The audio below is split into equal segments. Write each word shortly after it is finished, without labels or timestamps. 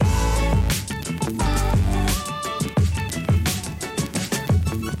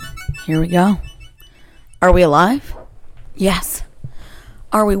Here we go. Are we alive? Yes.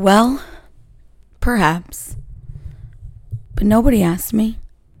 Are we well? Perhaps. But nobody asked me.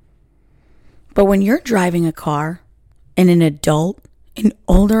 But when you're driving a car and an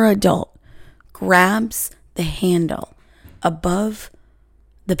older adult, grabs the handle above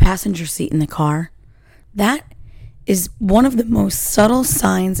the passenger seat in the car, that is one of the most subtle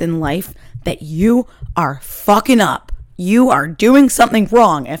signs in life that you are fucking up. You are doing something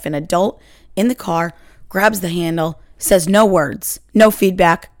wrong if an adult in the car grabs the handle, says no words, no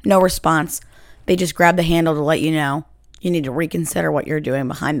feedback, no response. They just grab the handle to let you know you need to reconsider what you're doing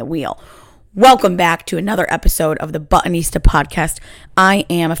behind the wheel. Welcome back to another episode of the Buttonista podcast. I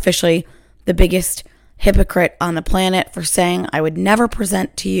am officially the biggest hypocrite on the planet for saying I would never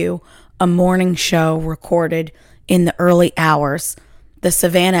present to you a morning show recorded in the early hours, the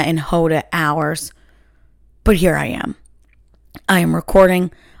Savannah and Hoda hours. But here I am. I am recording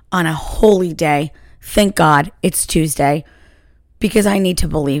on a holy day. Thank God it's Tuesday, because I need to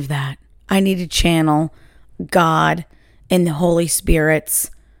believe that. I need to channel God and the Holy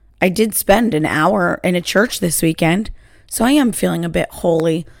Spirits. I did spend an hour in a church this weekend, so I am feeling a bit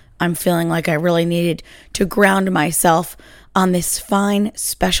holy. I'm feeling like I really needed to ground myself on this fine,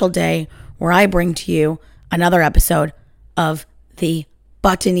 special day where I bring to you another episode of the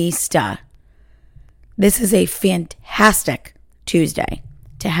Buttonista. This is a fantastic Tuesday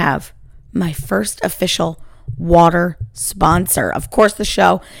to have my first official water sponsor. Of course, the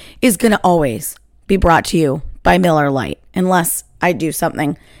show is going to always be brought to you by Miller Lite, unless I do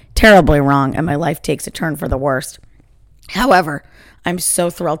something terribly wrong and my life takes a turn for the worst. However, I'm so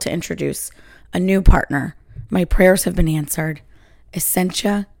thrilled to introduce a new partner. My prayers have been answered.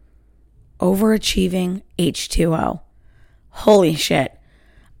 Essentia Overachieving H2O. Holy shit.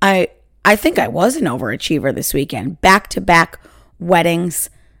 I think I was an overachiever this weekend. Back-to-back weddings.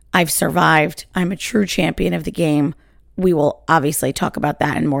 I've survived. I'm a true champion of the game. We will obviously talk about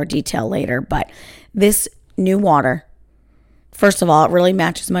that in more detail later. But this new water, first of all, it really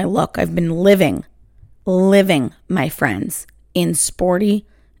matches my look. I've been living, my friends, in sporty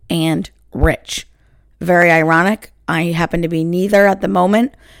and rich. Very ironic. I happen to be neither at the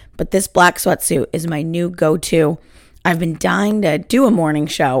moment, but this black sweatsuit is my new go-to. I've been dying to do a morning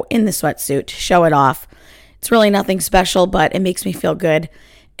show in the sweatsuit to show it off. It's really nothing special, but it makes me feel good.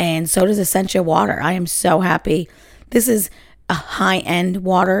 And so does Essentia water. I am so happy. This is a high-end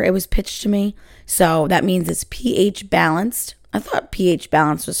water. It was pitched to me. So that means it's pH balanced. I thought pH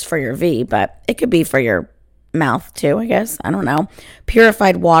balanced was for your V, but it could be for your mouth too, I guess. I don't know.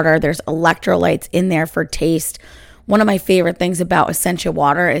 Purified water. There's electrolytes in there for taste. One of my favorite things about Essentia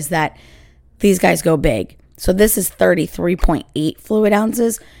water is that these guys go big. So this is 33.8 fluid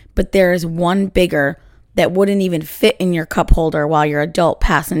ounces, but there is one bigger that wouldn't even fit in your cup holder while your adult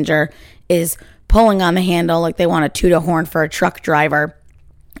passenger is pulling on the handle like they want to toot a horn for a truck driver.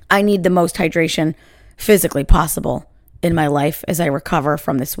 I need the most hydration physically possible in my life as I recover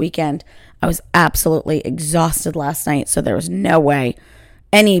from this weekend. I was absolutely exhausted last night, so there was no way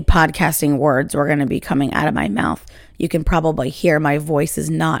any podcasting words were going to be coming out of my mouth. You can probably hear my voice is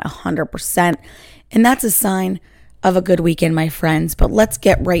not 100%, and that's a sign of a good weekend, my friends. But let's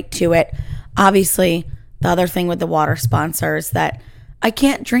get right to it. Obviously, the other thing with the water sponsor is that I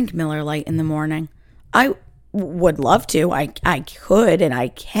can't drink Miller Lite in the morning. I would love to. I could and I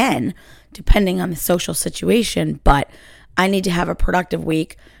can, depending on the social situation, but I need to have a productive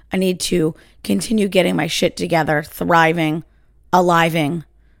week. I need to continue getting my shit together, thriving, aliving,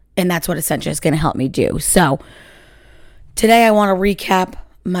 and that's what Essentia is going to help me do. So today I want to recap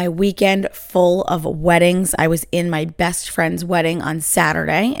my weekend full of weddings. I was in my best friend's wedding on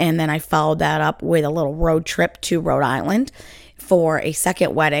Saturday, and then I followed that up with a little road trip to Rhode Island for a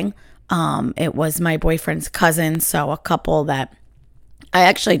second wedding. It was my boyfriend's cousin, so a couple that I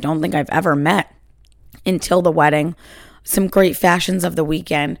actually don't think I've ever met until the wedding. Some great fashions of the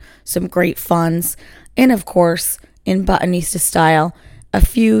weekend, some great funs, and of course, in Buttonista style, a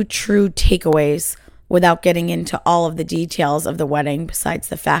few true takeaways without getting into all of the details of the wedding, besides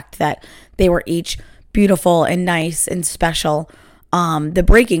the fact that they were each beautiful and nice and special. The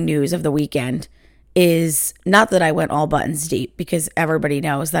breaking news of the weekend is not that I went all buttons deep, because everybody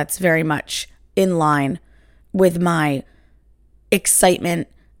knows that's very much in line with my excitement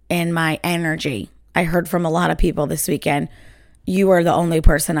and my energy. I heard from a lot of people this weekend, you are the only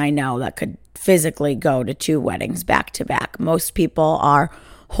person I know that could physically go to two weddings back to back. Most people are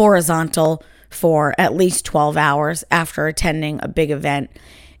horizontal for at least 12 hours after attending a big event.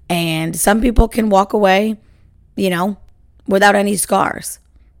 And some people can walk away, without any scars,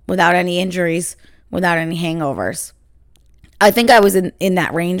 without any injuries, without any hangovers. I think I was in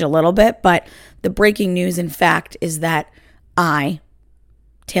that range a little bit, but the breaking news, in fact, is that I,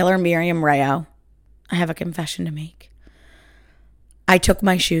 Taylor Miriam Rayo, I have a confession to make. I took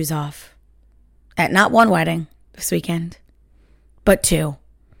my shoes off at not one wedding this weekend, but two.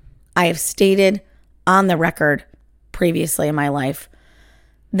 I have stated on the record previously in my life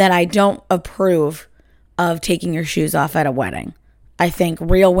that I don't approve of taking your shoes off at a wedding. I think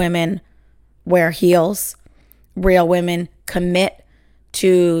real women wear heels. Real women commit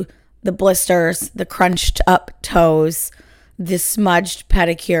to the blisters, the crunched up toes, the smudged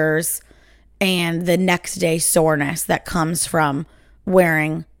pedicures, and the next day soreness that comes from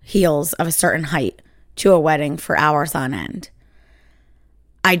wearing heels of a certain height to a wedding for hours on end.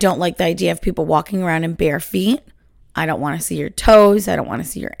 I don't like the idea of people walking around in bare feet. I don't want to see your toes. I don't want to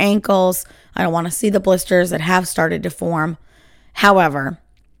see your ankles. I don't want to see the blisters that have started to form. However,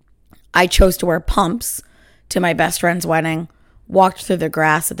 I chose to wear pumps to my best friend's wedding, walked through the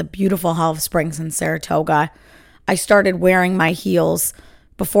grass at the beautiful Hall of Springs in Saratoga. I started wearing my heels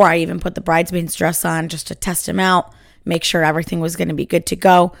before I even put the bridesmaid's dress on just to test them out, make sure everything was going to be good to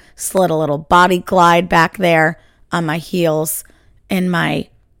go. Slid a little body glide back there on my heels and my,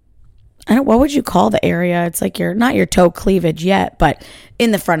 what would you call the area? It's like not your toe cleavage yet, but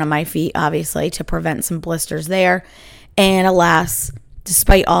in the front of my feet, obviously, to prevent some blisters there. And alas,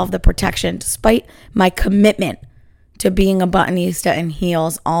 despite all of the protection, despite my commitment to being a buttonista in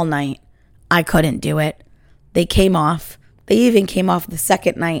heels all night, I couldn't do it. They came off. They even came off the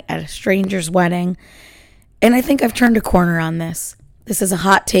second night at a stranger's wedding. And I think I've turned a corner on this. This is a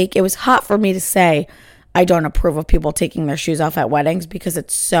hot take. It was hot for me to say I don't approve of people taking their shoes off at weddings because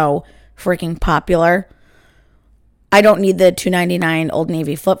it's so freaking popular. I don't need the $2.99 Old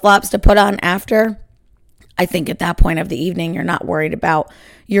Navy flip-flops to put on after. I think at that point of the evening, you're not worried about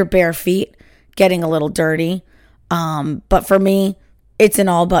your bare feet getting a little dirty. But for me, it's an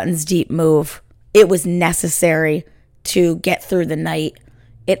all buttons deep move. It was necessary to get through the night.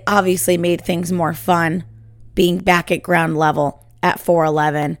 It obviously made things more fun being back at ground level at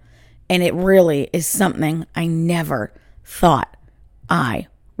 411. And it really is something I never thought I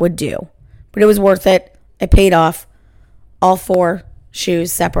would do. But it was worth it. It paid off. All 4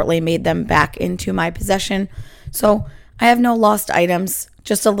 shoes separately made them back into my possession. So I have no lost items,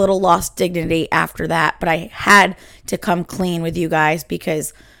 just a little lost dignity after that. But I had to come clean with you guys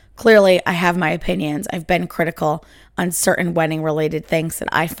because clearly I have my opinions. I've been critical on certain wedding related things that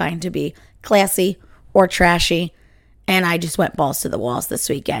I find to be classy or trashy. And I just went balls to the walls this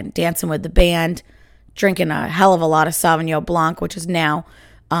weekend, dancing with the band, drinking a hell of a lot of Sauvignon Blanc, which is now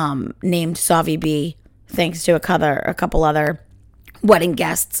named Sauvy B, thanks to a couple other wedding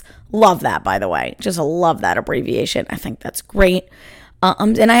guests. Love that, by the way. Just love that abbreviation. I think that's great.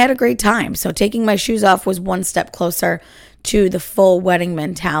 And I had a great time. So taking my shoes off was one step closer to the full wedding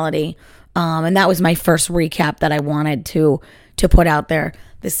mentality. And that was my first recap that I wanted to put out there.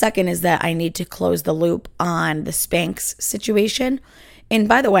 The second is that I need to close the loop on the Spanx situation. And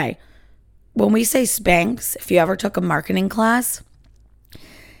by the way, when we say Spanx, if you ever took a marketing class,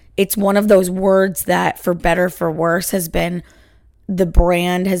 it's one of those words that, for better, for worse, the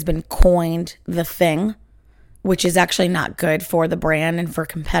brand has been coined the thing, which is actually not good for the brand and for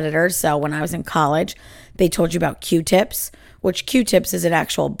competitors. So when I was in college, they told you about Q-tips, which Q-tips is an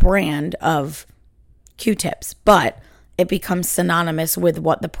actual brand of Q-tips, but it becomes synonymous with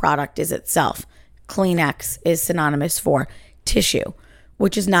what the product is itself. Kleenex is synonymous for tissue,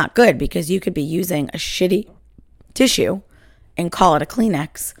 which is not good because you could be using a shitty tissue and call it a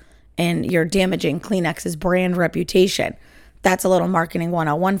Kleenex, and you're damaging Kleenex's brand reputation. That's a little marketing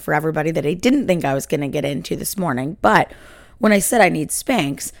 101 for everybody that I didn't think I was going to get into this morning. But when I said I need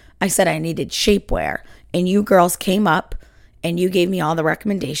Spanx, I said I needed shapewear. And you girls came up and you gave me all the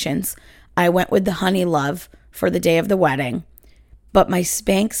recommendations. I went with the Honey Love for the day of the wedding. But my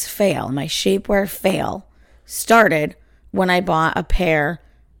Spanx fail, my shapewear fail, started when I bought a pair.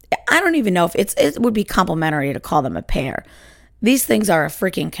 I don't even know if it would be complimentary to call them a pair. These things are a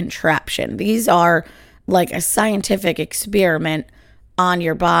freaking contraption. These are like a scientific experiment on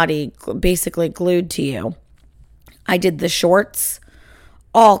your body, basically glued to you. I did the shorts,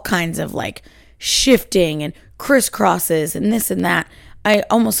 all kinds of like shifting and crisscrosses and this and that. I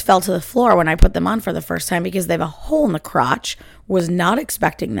almost fell to the floor when I put them on for the first time because they have a hole in the crotch. Was not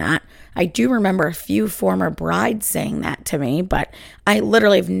expecting that. I do remember a few former brides saying that to me, but I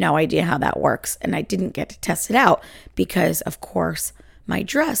literally have no idea how that works. And I didn't get to test it out because, of course, my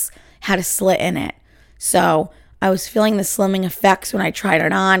dress had a slit in it. So I was feeling the slimming effects when I tried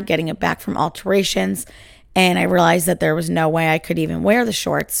it on, getting it back from alterations. And I realized that there was no way I could even wear the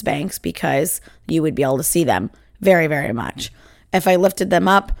short Spanx because you would be able to see them very, very much. If I lifted them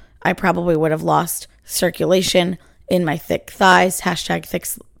up, I probably would have lost circulation in my thick thighs. Hashtag thick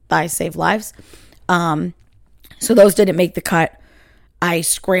thighs save lives. So those didn't make the cut. I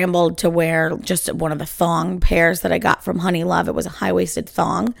scrambled to wear just one of the thong pairs that I got from Honey Love. It was a high-waisted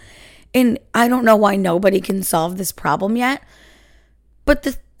thong. And I don't know why nobody can solve this problem yet. But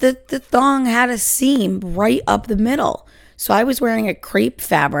the thong had a seam right up the middle. So I was wearing a crepe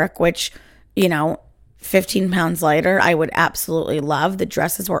fabric, which, 15 pounds lighter, I would absolutely love. The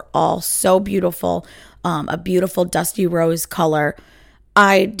dresses were all so beautiful, a beautiful dusty rose color.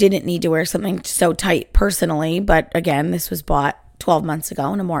 I didn't need to wear something so tight personally, but again, this was bought 12 months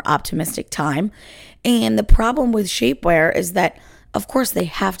ago in a more optimistic time. And the problem with shapewear is that, of course, they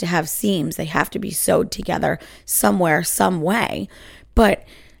have to have seams. They have to be sewed together somewhere, some way. But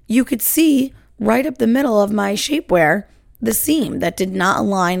you could see right up the middle of my shapewear the seam that did not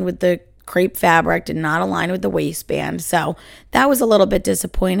align with the crepe fabric, did not align with the waistband. So that was a little bit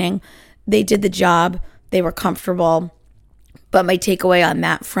disappointing. They did the job. They were comfortable. But my takeaway on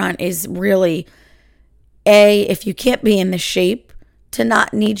that front is really, if you can't be in the shape to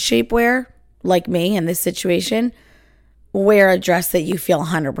not need shapewear, like me in this situation, wear a dress that you feel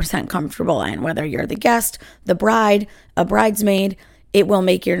 100% comfortable in. Whether you're the guest, the bride, a bridesmaid, it will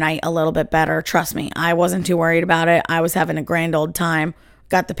make your night a little bit better. Trust me, I wasn't too worried about it. I was having a grand old time.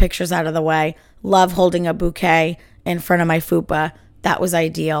 Got the pictures out of the way. Love holding a bouquet in front of my fupa. That was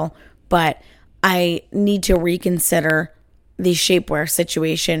ideal. But I need to reconsider the shapewear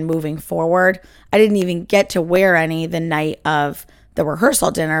situation moving forward. I didn't even get to wear any the night of the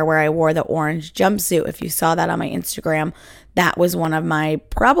rehearsal dinner where I wore the orange jumpsuit. If you saw that on my Instagram, that was one of my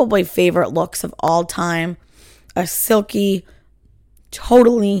probably favorite looks of all time. A silky,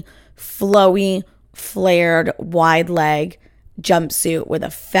 totally flowy, flared, wide leg jumpsuit with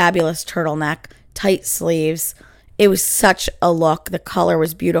a fabulous turtleneck, tight sleeves. It was such a look. The color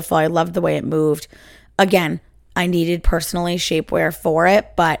was beautiful. I loved the way it moved. Again, I needed personally shapewear for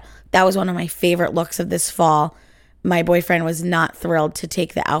it, but that was one of my favorite looks of this fall. My boyfriend was not thrilled to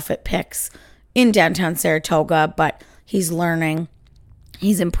take the outfit pics in downtown Saratoga, but he's learning,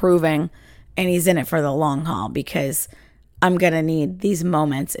 he's improving, and he's in it for the long haul because I'm going to need these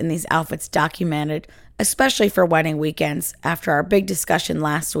moments and these outfits documented, especially for wedding weekends. After our big discussion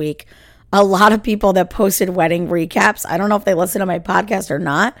last week, a lot of people that posted wedding recaps, I don't know if they listen to my podcast or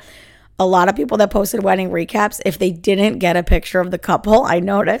not, a lot of people that posted wedding recaps, if they didn't get a picture of the couple, I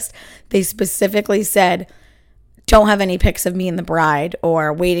noticed they specifically said, don't have any pics of me and the bride,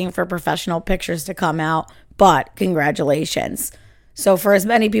 or waiting for professional pictures to come out, but congratulations. So for as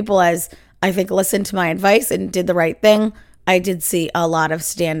many people as I think listened to my advice and did the right thing, I did see a lot of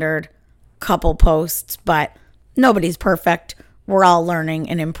standard couple posts, but nobody's perfect. We're all learning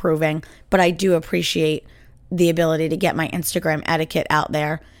and improving, but I do appreciate the ability to get my Instagram etiquette out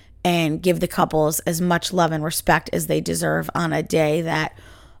there and give the couples as much love and respect as they deserve on a day that,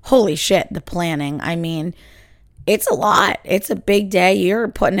 holy shit, the planning. I mean, it's a lot. It's a big day. You're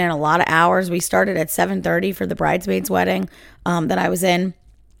putting in a lot of hours. We started at 7:30 for the bridesmaid's wedding that I was in,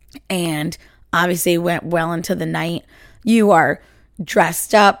 and obviously went well into the night. You are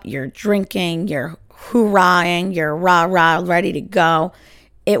dressed up, you're drinking, you're hoorahing, you're rah-rah, ready to go.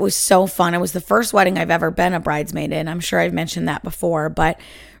 It was so fun. It was the first wedding I've ever been a bridesmaid in. I'm sure I've mentioned that before, but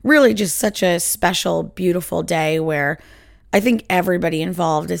really just such a special, beautiful day where I think everybody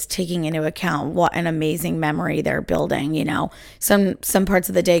involved is taking into account what an amazing memory they're building. Some parts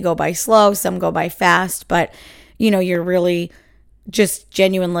of the day go by slow, some go by fast, but you're really just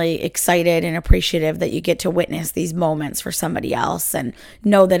genuinely excited and appreciative that you get to witness these moments for somebody else and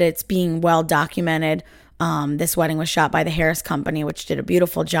know that it's being well documented. This wedding was shot by the Harris Company, which did a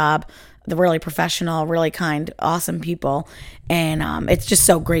beautiful job. They're really professional, really kind, awesome people. And it's just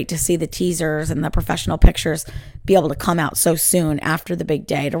so great to see the teasers and the professional pictures be able to come out so soon after the big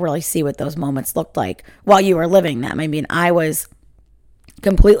day to really see what those moments looked like while you were living them. I mean, I was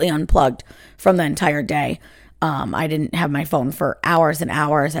completely unplugged from the entire day. I didn't have my phone for hours and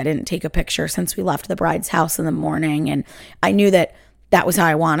hours. I didn't take a picture since we left the bride's house in the morning. And I knew that was how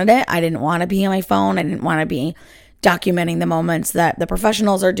I wanted it. I didn't want to be on my phone. I didn't want to be documenting the moments that the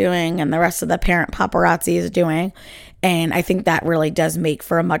professionals are doing and the rest of the parent paparazzi is doing. And I think that really does make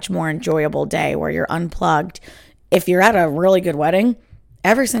for a much more enjoyable day where you're unplugged. If you're at a really good wedding,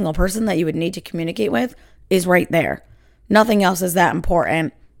 every single person that you would need to communicate with is right there. Nothing else is that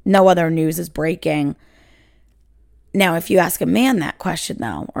important. No other news is breaking. Now, if you ask a man that question,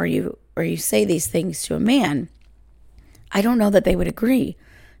 though, or you say these things to a man, I don't know that they would agree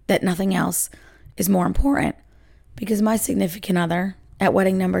that nothing else is more important, because my significant other at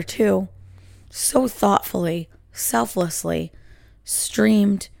wedding number 2 so thoughtfully selflessly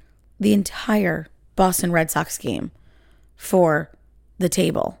streamed the entire Boston Red Sox game for the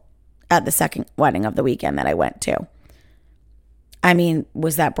table at the second wedding of the weekend that I went to. I mean,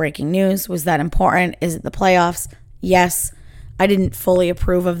 was that breaking news? Was that important? Is it the playoffs? Yes. I didn't fully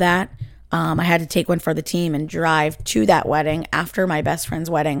approve of that. I had to take one for the team and drive to that wedding after my best friend's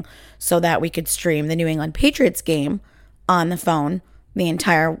wedding so that we could stream the New England Patriots game on the phone the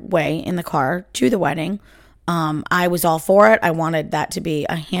entire way in the car to the wedding. I was all for it. I wanted that to be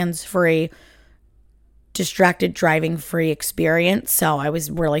a hands-free, distracted driving-free experience. So I was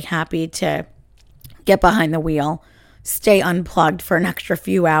really happy to get behind the wheel, stay unplugged for an extra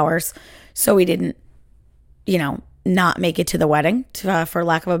few hours so we didn't, not make it to the wedding, for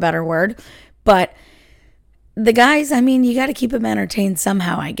lack of a better word. But the guys, I mean, you got to keep them entertained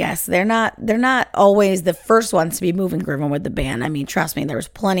somehow, I guess. They're not always the first ones to be moving grooving with the band. I mean, trust me, there was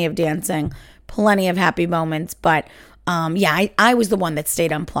plenty of dancing, plenty of happy moments. But I was the one that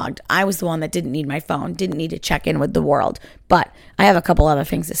stayed unplugged. I was the one that didn't need my phone, didn't need to check in with the world. But I have a couple other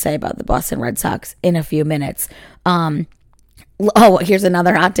things to say about the Boston Red Sox in a few minutes. Here's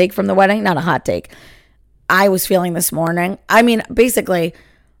another hot take from the wedding. Not a hot take. I was feeling this morning. I mean, basically,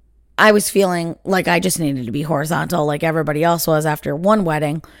 I was feeling like I just needed to be horizontal like everybody else was after one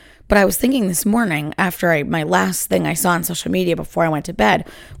wedding. But I was thinking this morning after my last thing I saw on social media before I went to bed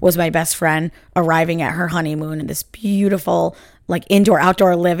was my best friend arriving at her honeymoon in this beautiful like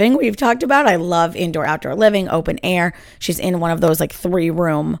indoor-outdoor living we've talked about. I love indoor-outdoor living, open air. She's in one of those like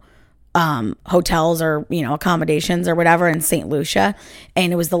 3-room hotels or, accommodations or whatever in St. Lucia.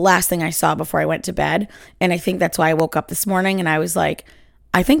 And it was the last thing I saw before I went to bed. And I think that's why I woke up this morning and I was like,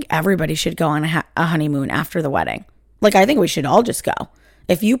 I think everybody should go on a honeymoon after the wedding. Like, I think we should all just go.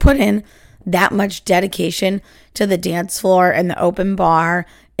 If you put in that much dedication to the dance floor and the open bar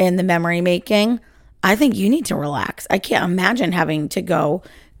and the memory making, I think you need to relax. I can't imagine having to go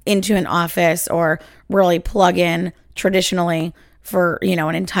into an office or really plug in traditionally for,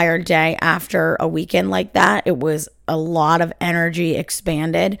 an entire day after a weekend like that. It was a lot of energy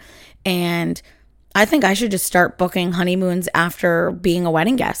expanded. And I think I should just start booking honeymoons after being a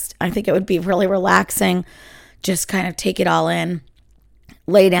wedding guest. I think it would be really relaxing. Just kind of take it all in,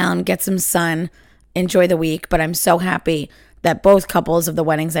 lay down, get some sun, enjoy the week. But I'm so happy that both couples of the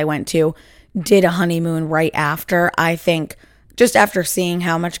weddings I went to did a honeymoon right after. I think just after seeing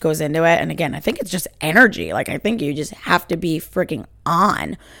how much goes into it, and again, I think it's just energy. Like, I think you just have to be freaking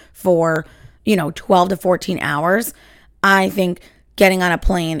on for, 12 to 14 hours. I think getting on a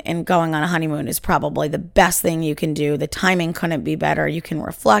plane and going on a honeymoon is probably the best thing you can do. The timing couldn't be better. You can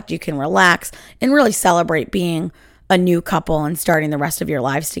reflect, you can relax, and really celebrate being a new couple and starting the rest of your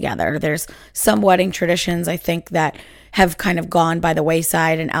lives together. There's some wedding traditions, I think, that have kind of gone by the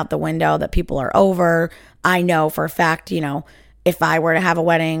wayside and out the window that people are over. I know for a fact, if I were to have a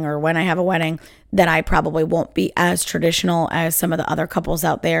wedding or when I have a wedding, that I probably won't be as traditional as some of the other couples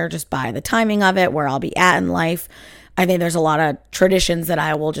out there just by the timing of it, where I'll be at in life. I think there's a lot of traditions that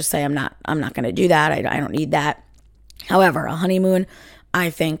I will just say, I'm not going to do that. I don't need that. However, a honeymoon,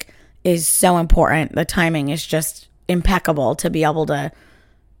 I think, is so important. The timing is just impeccable to be able to,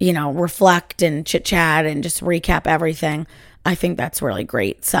 reflect and chit chat and just recap everything. I think that's really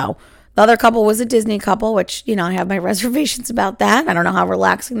great. So the other couple was a Disney couple, which, I have my reservations about that. I don't know how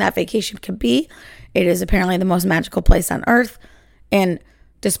relaxing that vacation could be. It is apparently the most magical place on earth. And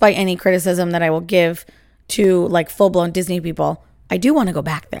despite any criticism that I will give to like full-blown Disney people, I do want to go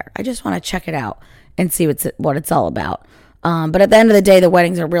back there. I just want to check it out and see what it's all about. But at the end of the day, the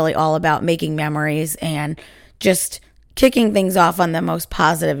weddings are really all about making memories and just kicking things off on the most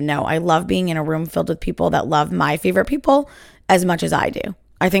positive note. I love being in a room filled with people that love my favorite people as much as I do.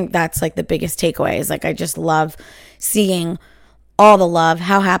 I think that's like the biggest takeaway is like I just love seeing all the love,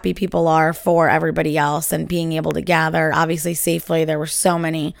 how happy people are for everybody else and being able to gather, obviously safely. There were so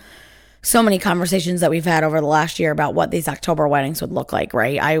many conversations that we've had over the last year about what these October weddings would look like,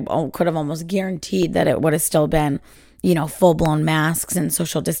 right? I could have almost guaranteed that it would have still been, full-blown masks and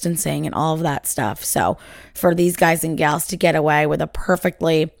social distancing and all of that stuff. So for these guys and gals to get away with a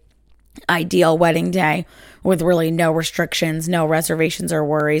perfectly ideal wedding day with really no restrictions, no reservations or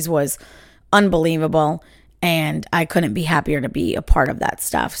worries was unbelievable. And I couldn't be happier to be a part of that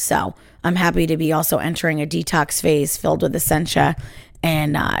stuff. So I'm happy to be also entering a detox phase filled with Essentia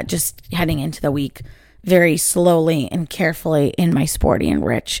and just heading into the week very slowly and carefully in my sporty and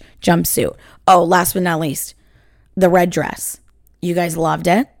rich jumpsuit. Oh, last but not least, the red dress. You guys loved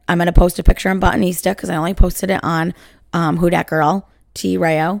it. I'm going to post a picture on Botanista because I only posted it on Who Dat Girl, T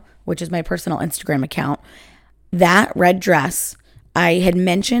Rayo, which is my personal Instagram account. That red dress, I had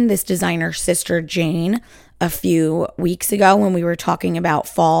mentioned this designer, Sister Jane, a few weeks ago when we were talking about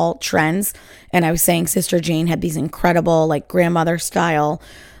fall trends. And I was saying Sister Jane had these incredible, like grandmother style,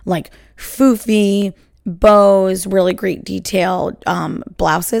 like foofy bows, really great detailed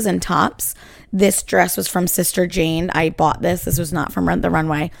blouses and tops. This dress was from Sister Jane. I bought this. This was not from Rent the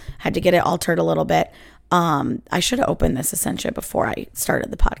Runway. Had to get it altered a little bit. I should have opened this Essentia before I started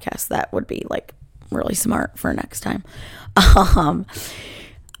the podcast. That would be like really smart for next time.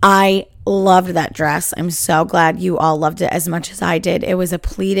 I loved that dress. I'm so glad you all loved it as much as I did. It was a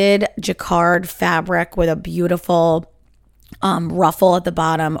pleated jacquard fabric with a beautiful ruffle at the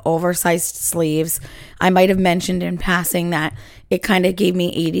bottom, oversized sleeves. I might have mentioned in passing that it kind of gave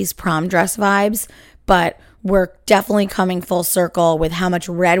me 80s prom dress vibes, but we're definitely coming full circle with how much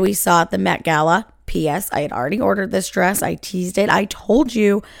red we saw at the Met Gala. P.S. I had already ordered this dress. I teased it. I told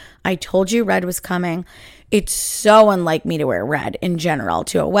you red was coming. It's so unlike me to wear red in general,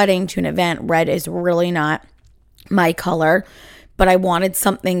 to a wedding, to an event. Red is really not my color, but I wanted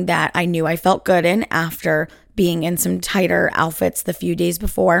something that I knew I felt good in after being in some tighter outfits the few days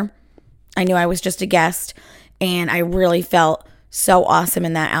before. I knew I was just a guest, and I really felt so awesome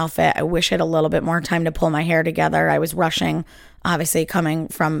in that outfit. I wish I had a little bit more time to pull my hair together. I was rushing, obviously coming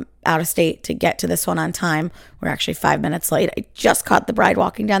from out of state to get to this one on time. We're actually 5 minutes late. I just caught the bride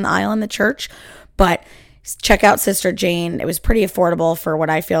walking down the aisle in the church, but check out Sister Jane. It was pretty affordable for what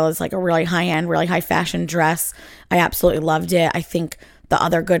I feel is like a really high-end, really high-fashion dress. I absolutely loved it. I think the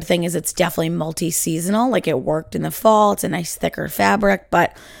other good thing is it's definitely multi-seasonal. Like it worked in the fall. It's a nice thicker fabric,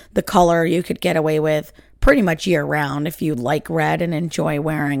 but the color you could get away with pretty much year-round if you like red and enjoy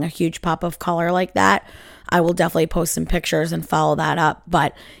wearing a huge pop of color like that. I will definitely post some pictures and follow that up.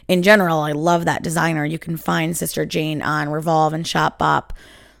 But in general, I love that designer. You can find Sister Jane on Revolve and Shopbop.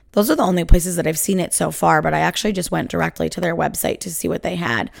 Those are the only places that I've seen it so far, but I actually just went directly to their website to see what they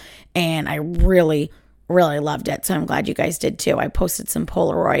had, and I really, really loved it. So I'm glad you guys did too. I posted some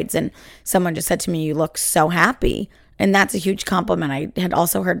Polaroids, and someone just said to me, "You look so happy." And that's a huge compliment. I had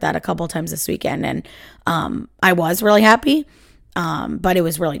also heard that a couple times this weekend, and I was really happy, but it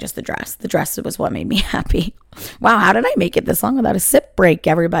was really just the dress. The dress was what made me happy. Wow, how did I make it this long without a sip break,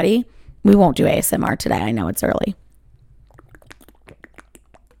 everybody? We won't do ASMR today. I know it's early.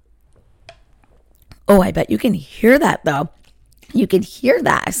 Oh, I bet you can hear that, though. You can hear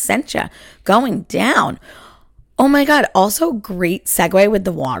that Essentia going down. Oh, my God. Also, great segue with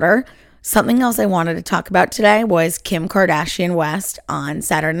the water. Something else I wanted to talk about today was Kim Kardashian West on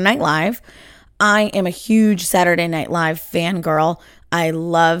Saturday Night Live. I am a huge Saturday Night Live fangirl. I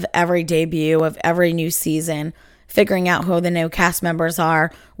love every debut of every new season, figuring out who the new cast members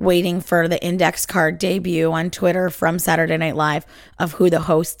are, waiting for the index card debut on Twitter from Saturday Night Live of who the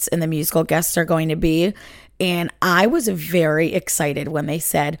hosts and the musical guests are going to be. And I was very excited when they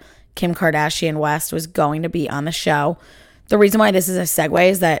said Kim Kardashian West was going to be on the show. The reason why this is a segue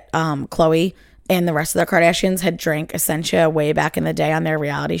is that Khloe and the rest of the Kardashians had drank Essentia way back in the day on their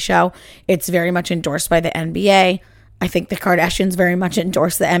reality show. It's very much endorsed by the NBA. I think the Kardashians very much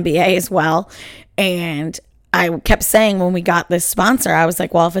endorse the NBA as well. And I kept saying when we got this sponsor, I was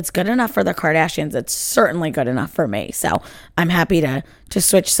like, well, if it's good enough for the Kardashians, it's certainly good enough for me. So I'm happy to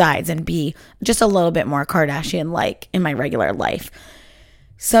switch sides and be just a little bit more Kardashian-like in my regular life.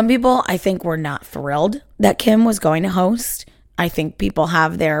 Some people, I think, were not thrilled that Kim was going to host. I think people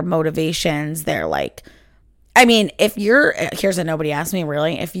have their motivations. They're like, I mean, here's a nobody asked me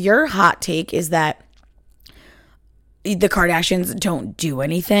really, if your hot take is that the Kardashians don't do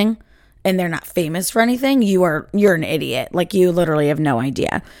anything, and they're not famous for anything, you're an idiot. Like, you literally have no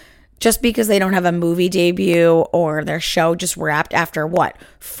idea. Just because they don't have a movie debut or their show just wrapped after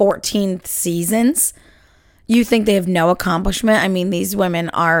 14 seasons, you think they have no accomplishment? I mean, these women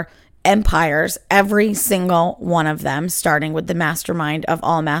are empires, every single one of them, starting with the mastermind of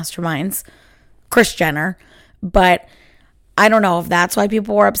all masterminds, Kris Jenner. But I don't know if that's why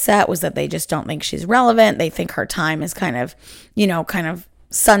people were upset, was that they just don't think she's relevant. They think her time is kind of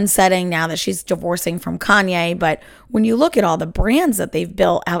sunsetting now that she's divorcing from Kanye. But when you look at all the brands that they've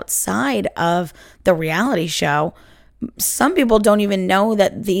built outside of the reality show, some people don't even know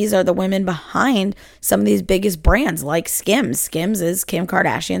that these are the women behind some of these biggest brands, like Skims. Skims is Kim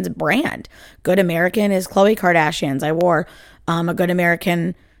Kardashian's brand. Good American is Khloe Kardashian's. I wore a Good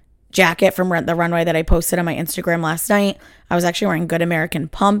American jacket from Rent the Runway that I posted on my Instagram last night. I was actually wearing Good American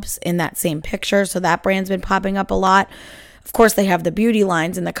pumps in that same picture, so that brand's been popping up a lot. Of course, they have the beauty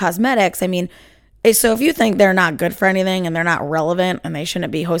lines and the cosmetics. I mean, so if you think they're not good for anything and they're not relevant and they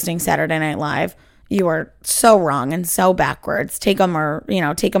shouldn't be hosting Saturday Night Live, you are so wrong and so backwards. Take them or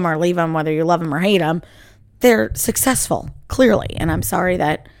leave them, whether you love them or hate them. They're successful, clearly. And I'm sorry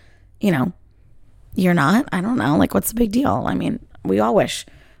that, You're not? I don't know. Like, what's the big deal? I mean, we all wish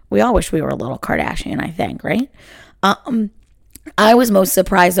we were a little Kardashian, I think, right? I was most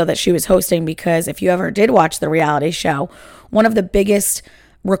surprised though that she was hosting, because if you ever did watch the reality show, one of the biggest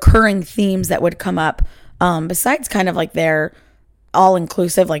recurring themes that would come up, besides kind of like their all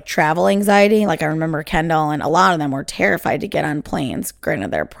inclusive like travel anxiety, like I remember Kendall and a lot of them were terrified to get on planes.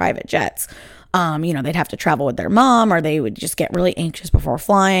 Granted, they're private jets. They'd have to travel with their mom, or they would just get really anxious before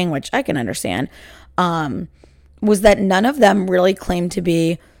flying, which I can understand. Was that none of them really claimed to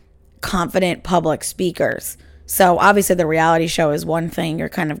be confident public speakers. So obviously the reality show is one thing. You're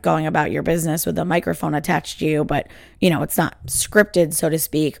kind of going about your business with a microphone attached to you, but it's not scripted, so to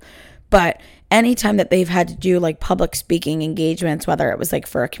speak. But anytime that they've had to do like public speaking engagements, whether it was like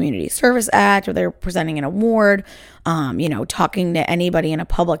for a community service act or they're presenting an award, talking to anybody in a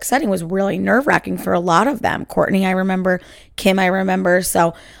public setting was really nerve wracking for a lot of them. Courtney, I remember. Kim, I remember.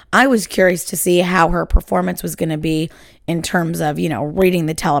 So I was curious to see how her performance was going to be in terms of, reading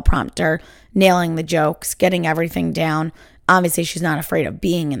the teleprompter, nailing the jokes, getting everything down. Obviously, she's not afraid of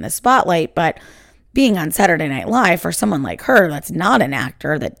being in the spotlight, but being on Saturday Night Live for someone like her that's not an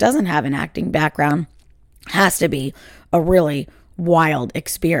actor, that doesn't have an acting background, has to be a really wild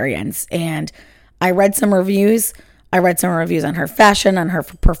experience. And I read some reviews. I read some reviews on her fashion, on her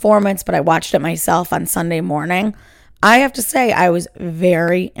performance, but I watched it myself on Sunday morning. I have to say, I was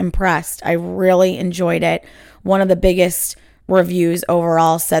very impressed. I really enjoyed it. One of the biggest reviews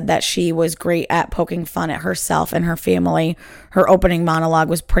overall said that she was great at poking fun at herself and her family. Her opening monologue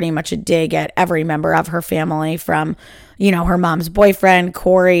was pretty much a dig at every member of her family, from, her mom's boyfriend,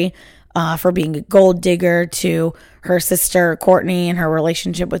 Corey, for being a gold digger, to her sister, Courtney, and her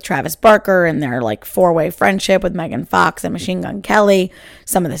relationship with Travis Barker and their like 4-way friendship with Megan Fox and Machine Gun Kelly.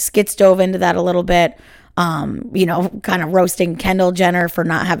 Some of the skits dove into that a little bit, kind of roasting Kendall Jenner for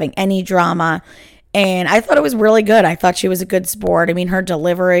not having any drama. And I thought it was really good. I thought she was a good sport. I mean, her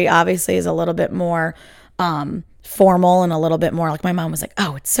delivery obviously is a little bit more formal and a little bit more like, my mom was like,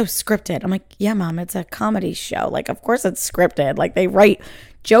 oh, it's so scripted. I'm like, yeah, Mom, it's a comedy show. Like, of course it's scripted. Like, they write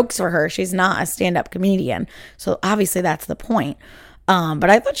jokes for her. She's not a stand-up comedian. So obviously that's the point. But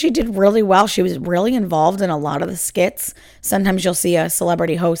I thought she did really well. She was really involved in a lot of the skits. Sometimes you'll see a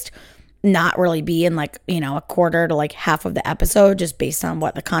celebrity host not really be in like, a quarter to like half of the episode, just based on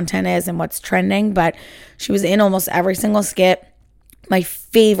what the content is and what's trending. But she was in almost every single skit. My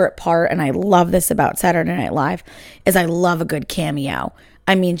favorite part, and I love this about Saturday Night Live, is I love a good cameo.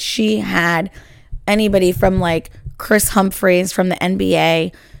 I mean, she had anybody from like Chris Humphries from the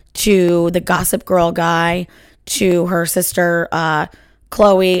NBA to the Gossip Girl guy to her sister,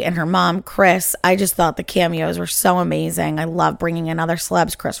 Chloe, and her mom, Chris. I just thought the cameos were so amazing. I love bringing in other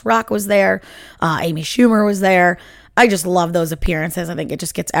celebs. Chris Rock was there. Amy Schumer was there. I just love those appearances. I think it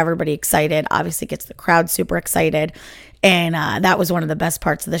just gets everybody excited. Obviously gets the crowd super excited. And that was one of the best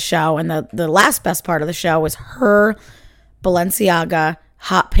parts of the show. And the last best part of the show was her Balenciaga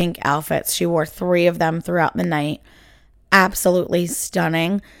hot pink outfits. She wore 3 of them throughout the night. Absolutely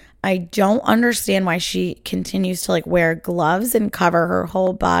stunning. I don't understand why she continues to like wear gloves and cover her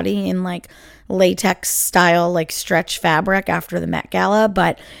whole body in like latex style, like stretch fabric after the Met Gala,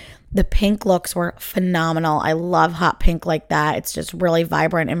 but the pink looks were phenomenal. I love hot pink like that. It's just really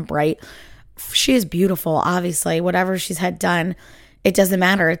vibrant and bright. She is beautiful, obviously. Whatever she's had done, it doesn't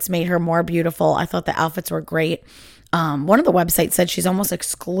matter. It's made her more beautiful. I thought the outfits were great. One of the websites said she's almost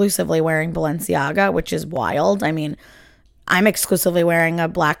exclusively wearing Balenciaga, which is wild. I mean, I'm exclusively wearing a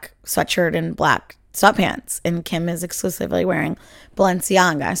black sweatshirt and black sweatpants, and Kim is exclusively wearing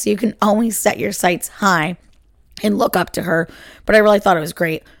Balenciaga. So you can always set your sights high and look up to her. But I really thought it was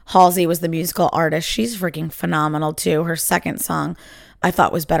great. Halsey was the musical artist. She's freaking phenomenal too. Her second song I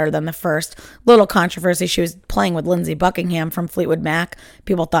thought was better than the first. Little controversy. She was playing with Lindsey Buckingham from Fleetwood Mac.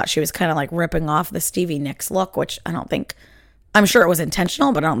 People thought she was kind of like ripping off the Stevie Nicks look, which I'm sure it was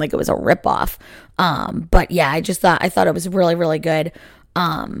intentional, but I don't think it was a ripoff. But yeah, I thought it was really, really good.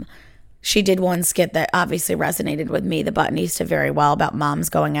 She did one skit that obviously resonated with me, the Buttonista, very well, about moms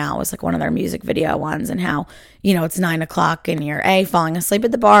going out. It was like one of their music video ones, and how, it's 9:00 and you're A, falling asleep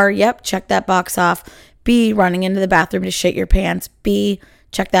at the bar. Yep, check that box off. B, running into the bathroom to shit your pants. B,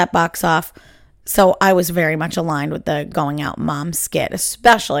 check that box off. So I was very much aligned with the going out mom skit,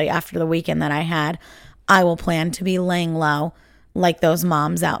 especially after the weekend that I had. I will plan to be laying low like those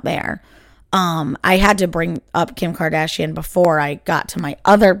moms out there. I had to bring up Kim Kardashian before I got to my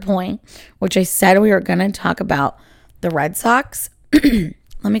other point, which I said we were going to talk about the Red Sox. Let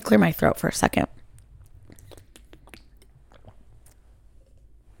me clear my throat for a second.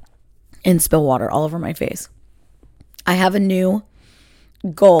 And spill water all over my face. I have a new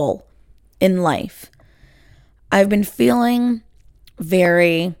goal in life, I've been feeling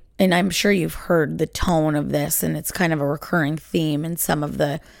very, and I'm sure you've heard the tone of this, and it's kind of a recurring theme in some of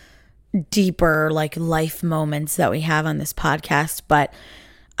the deeper like life moments that we have on this podcast, but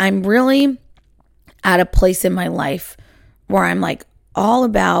I'm really at a place in my life where I'm like all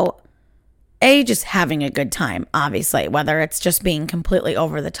about just having a good time, obviously, whether it's just being completely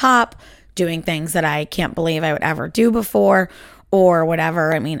over the top, doing things that I can't believe I would ever do before or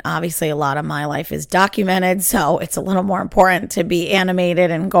whatever. I mean, obviously a lot of my life is documented, so it's a little more important to be animated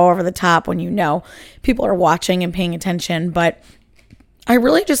and go over the top when you know people are watching and paying attention. But I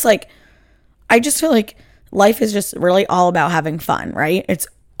really just I just feel like life is just really all about having fun, right? It's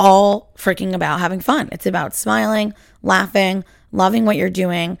all freaking about having fun. It's about smiling, laughing, loving what you're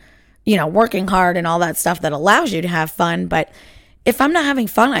doing, working hard and all that stuff that allows you to have fun. But if I'm not having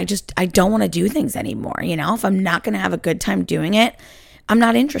fun, I don't want to do things anymore. If I'm not going to have a good time doing it, I'm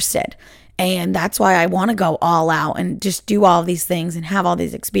not interested. And that's why I want to go all out and just do all of these things and have all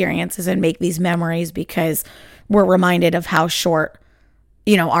these experiences and make these memories, because we're reminded of how short,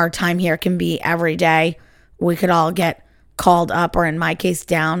 our time here can be every day. We could all get called up, or in my case,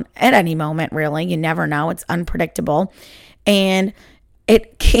 down at any moment, really. You never know. It's unpredictable. And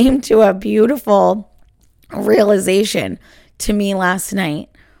it came to a beautiful realization to me last night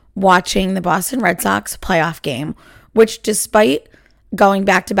watching the Boston Red Sox playoff game, which despite going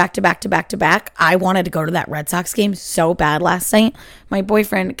back to back, I wanted to go to that Red Sox game so bad last night. My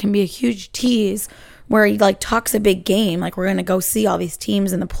boyfriend can be a huge tease where he talks a big game, we're going to go see all these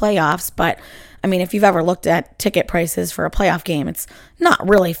teams in the playoffs. But I mean, if you've ever looked at ticket prices for a playoff game, it's not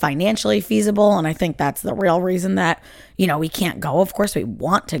really financially feasible. And I think that's the real reason that, we can't go. Of course, we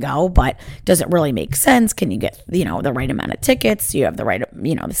want to go, but does it really make sense? Can you get, the right amount of tickets? Do you have the right,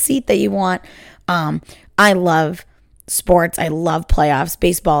 the seat that you want? I love sports. I love playoffs.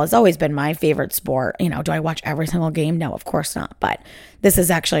 Baseball has always been my favorite sport. Do I watch every single game? No, of course not. But this is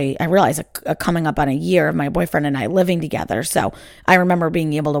actually, I realize, coming up on a year of my boyfriend and I living together. So I remember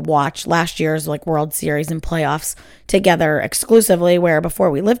being able to watch last year's World Series and playoffs together exclusively, where before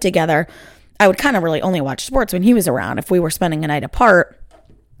we lived together, I would kind of really only watch sports when he was around. If we were spending a night apart,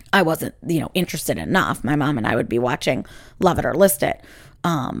 I wasn't, interested enough. My mom and I would be watching Love It or List It.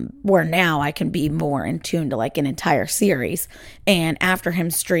 Where now I can be more in tune to an entire series. And after him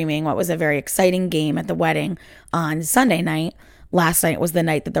streaming what was a very exciting game at the wedding on Sunday night, last night was the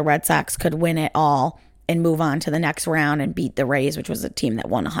night that the Red Sox could win it all and move on to the next round and beat the Rays, which was a team that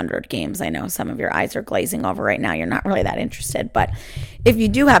won 100 games. I know some of your eyes are glazing over right now. You're not really that interested. But if you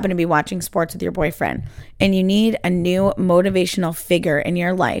do happen to be watching sports with your boyfriend and you need a new motivational figure in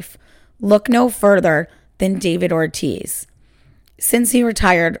your life, look no further than David Ortiz. Since he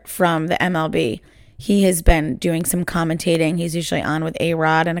retired from the MLB, he has been doing some commentating. He's usually on with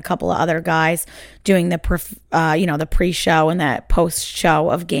A-Rod and a couple of other guys doing the pre-show and that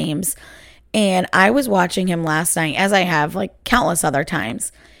post-show of games. And I was watching him last night, as I have countless other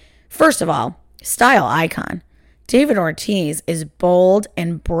times. First of all, style icon. David Ortiz is bold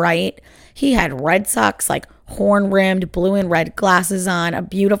and bright. He had Red Sox horn-rimmed blue and red glasses on, a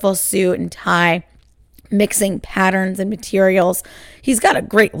beautiful suit and tie, mixing patterns and materials. He's got a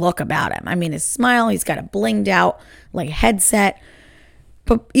great look about him. I mean, his smile, he's got a blinged out headset.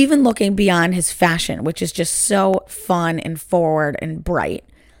 But even looking beyond his fashion, which is just so fun and forward and bright,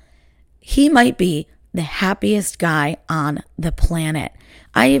 he might be the happiest guy on the planet.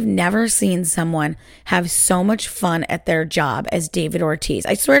 I have never seen someone have so much fun at their job as David Ortiz.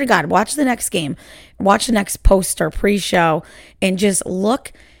 I swear to God, watch the next game, watch the next post or pre-show, and just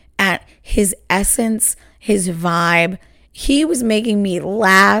look at his essence, his vibe. He was making me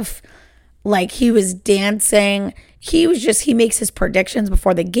laugh, he was dancing. He makes his predictions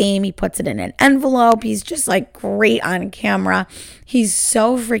before the game. He puts it in an envelope. He's just great on camera. He's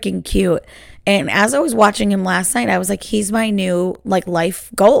so freaking cute. And as I was watching him last night, I was he's my new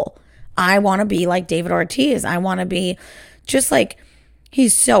life goal. I want to be like David Ortiz. I want to be just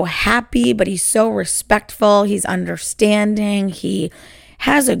he's so happy, but he's so respectful. He's understanding. He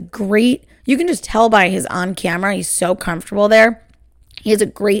has you can just tell by his on camera, he's so comfortable there. He has a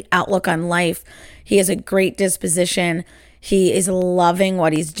great outlook on life. He has a great disposition. He is loving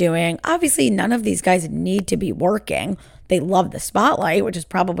what he's doing. Obviously, none of these guys need to be working. They love the spotlight, which is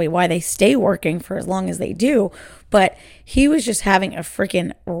probably why they stay working for as long as they do. But he was just having a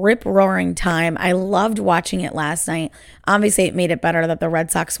freaking rip-roaring time. I loved watching it last night. Obviously, it made it better that the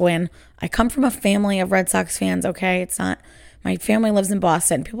Red Sox win. I come from a family of Red Sox fans, okay? It's not... My family lives in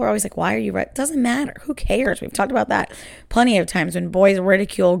Boston. People are always why are you red? It doesn't matter. Who cares? We've talked about that plenty of times when boys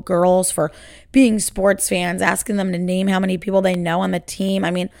ridicule girls for being sports fans, asking them to name how many people they know on the team.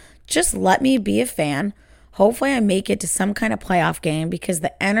 I mean, just let me be a fan. Hopefully I make it to some kind of playoff game because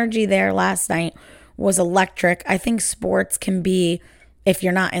the energy there last night was electric. I think sports can be, if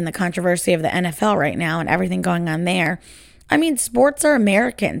you're not in the controversy of the NFL right now and everything going on there. I mean, sports are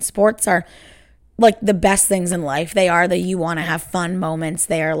American. Sports are like the best things in life. They are you want to have fun moments.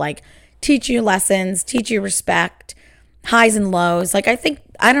 They are like teach you lessons, teach you respect, highs and lows. Like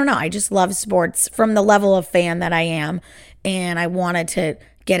I don't know. I just love sports from the level of fan that I am. And I wanted to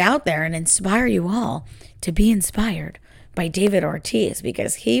get out there and inspire you all to be inspired by David Ortiz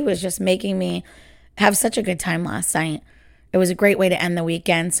because he was just making me have such a good time last night. It was a great way to end the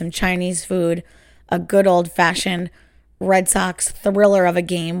weekend. Some Chinese food, a good old-fashioned Red Sox thriller of a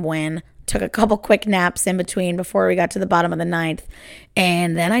game win. Took a couple quick naps in between before we got to the bottom of the ninth.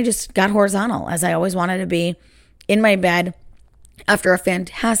 And then I just got horizontal, as I always wanted to be, in my bed after a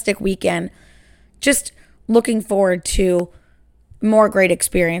fantastic weekend. Just looking forward to more great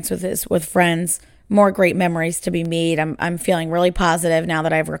experience with friends, more great memories to be made. I'm feeling really positive now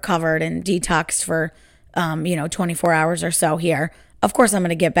that I've recovered and detoxed for 24 hours or so here. Of course, I'm going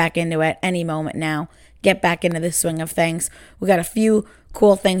to get back into it any moment now, get back into the swing of things. We got a few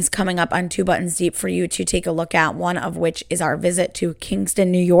cool things coming up on Two Buttons Deep for you to take a look at, one of which is our visit to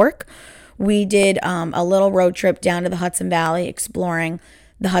Kingston, New York. We did a little road trip down to the Hudson Valley, exploring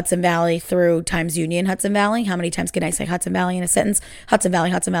the Hudson Valley through Times Union Hudson Valley. How many times can I say Hudson Valley in a sentence? Hudson Valley,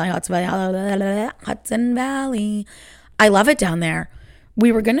 Hudson Valley, Hudson Valley, Hudson Valley. I love it down there.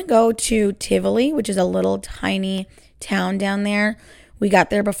 We were going to go to Tivoli, which is a little tiny town down there. We got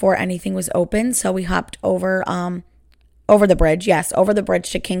there before anything was open, so we hopped over the bridge. Yes, over the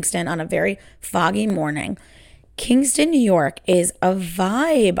bridge to Kingston on a very foggy morning. Kingston, New York is a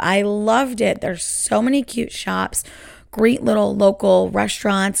vibe. I loved it. There's so many cute shops, great little local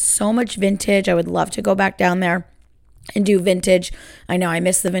restaurants, so much vintage. I would love to go back down there and do vintage. I know I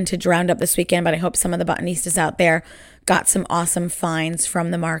missed the vintage roundup this weekend, but I hope some of the Buttonistas out there got some awesome finds from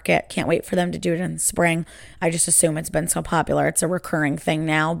the market. Can't wait for them to do it in the spring. I just assume it's been so popular. It's a recurring thing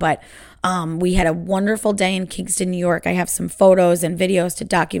now, but we had a wonderful day in Kingston, New York. I have some photos and videos to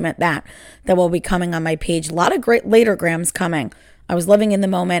document that will be coming on my page. A lot of great latergrams coming. I was living in the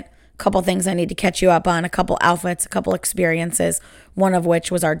moment. A couple things I need to catch you up on, a couple outfits, a couple experiences, one of which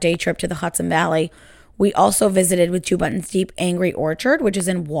was our day trip to the Hudson Valley. We also visited with Two Buttons Deep Angry Orchard, which is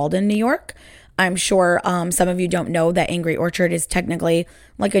in Walden, New York. I'm sure some of you don't know that Angry Orchard is technically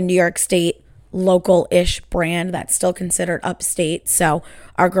like a New York State local-ish brand that's still considered upstate. So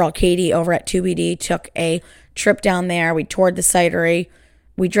our girl Katie over at 2BD took a trip down there. We toured the cidery.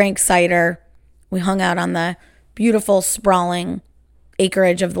 We drank cider. We hung out on the beautiful sprawling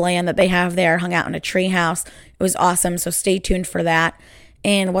acreage of the land that they have there, hung out in a tree house. It was awesome. So stay tuned for that.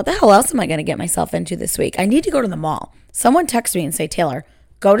 And what the hell else am I going to get myself into this week? I need to go to the mall. Someone text me and say, Taylor,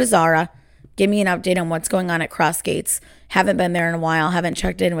 go to Zara. Give me an update on what's going on at Crossgates. Haven't been there in a while. Haven't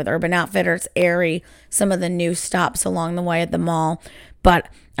checked in with Urban Outfitters, Aerie, some of the new stops along the way at the mall. But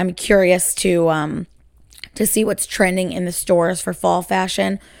I'm curious to see what's trending in the stores for fall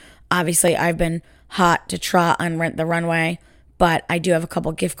fashion. Obviously, I've been hot to trot on Rent the Runway, but I do have a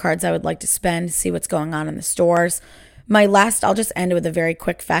couple gift cards I would like to spend, see what's going on in the stores. I'll just end with a very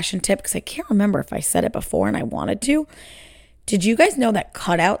quick fashion tip because I can't remember if I said it before and I wanted to. Did you guys know that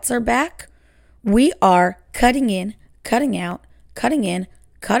cutouts are back? We are cutting in, cutting out, cutting in,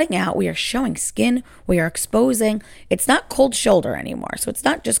 cutting out. We are showing skin. We are exposing. It's not cold shoulder anymore. So it's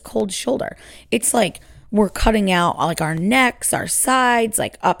not just cold shoulder. It's like we're cutting out like our necks, our sides,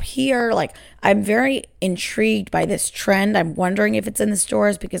 like up here. Like I'm very intrigued by this trend. I'm wondering if it's in the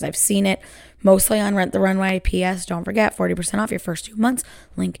stores because I've seen it mostly on Rent the Runway. P.S. Don't forget 40% off your first 2 months.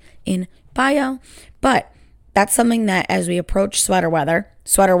 Link in bio. But that's something that as we approach sweater weather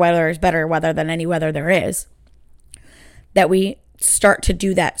is better weather than any weather there is, that we start to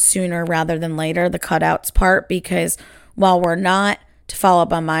do that sooner rather than later, the cutouts part, because while we're not, to follow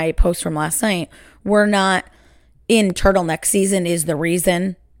up on my post from last night, we're not in turtleneck season is the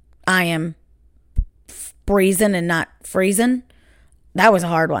reason I am breezing and not freezing. That was a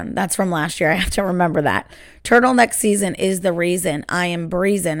hard one. That's from last year. I have to remember that. Turtleneck season is the reason I am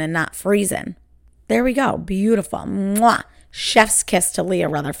breezing and not freezing. There we go. Beautiful. Mwah. Chef's kiss to Leah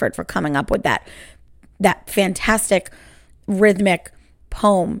Rutherford for coming up with that fantastic rhythmic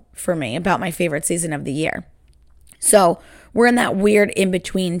poem for me about my favorite season of the year. So we're in that weird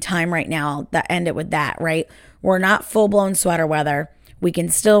in-between time right now that ended with that, right? We're not full-blown sweater weather. We can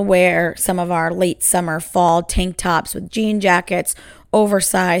still wear some of our late summer, fall tank tops with jean jackets,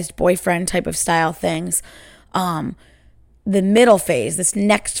 oversized boyfriend type of style things. The middle phase, this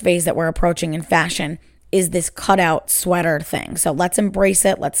next phase that we're approaching in fashion, is this cutout sweater thing. So let's embrace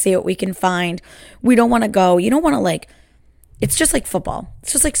it. Let's see what we can find. We don't want to go, you don't want to like, it's just like football.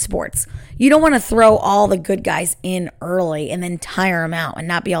 It's just like sports. You don't want to throw all the good guys in early and then tire them out and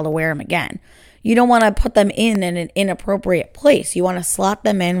not be able to wear them again. You don't want to put them in an inappropriate place. You want to slot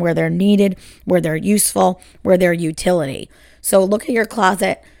them in where they're needed, where they're useful, where they're utility. So look at your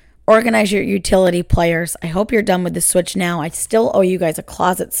closet, organize your utility players. I hope you're done with the Switch now. I still owe you guys a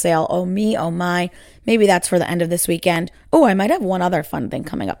closet sale. Oh me, oh my. Maybe that's for the end of this weekend. Oh, I might have one other fun thing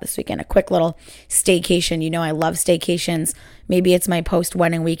coming up this weekend. A quick little staycation. You know I love staycations. Maybe it's my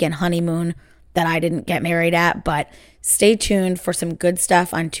post-wedding weekend honeymoon that I didn't get married at, but stay tuned for some good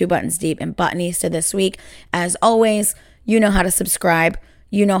stuff on Two Buttons Deep and Buttonista this week. As always, you know how to subscribe.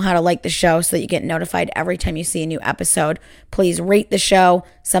 You know how to like the show so that you get notified every time you see a new episode. Please rate the show.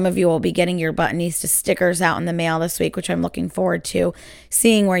 Some of you will be getting your Buttonista stickers out in the mail this week, which I'm looking forward to.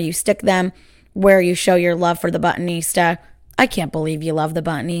 Seeing where you stick them, where you show your love for the Buttonista. I can't believe you love the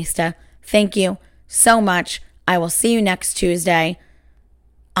Buttonista. Thank you so much. I will see you next Tuesday.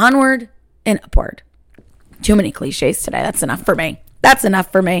 Onward and upward. Too many cliches today. That's enough for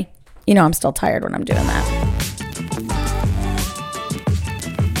me. You know I'm still tired when I'm doing that.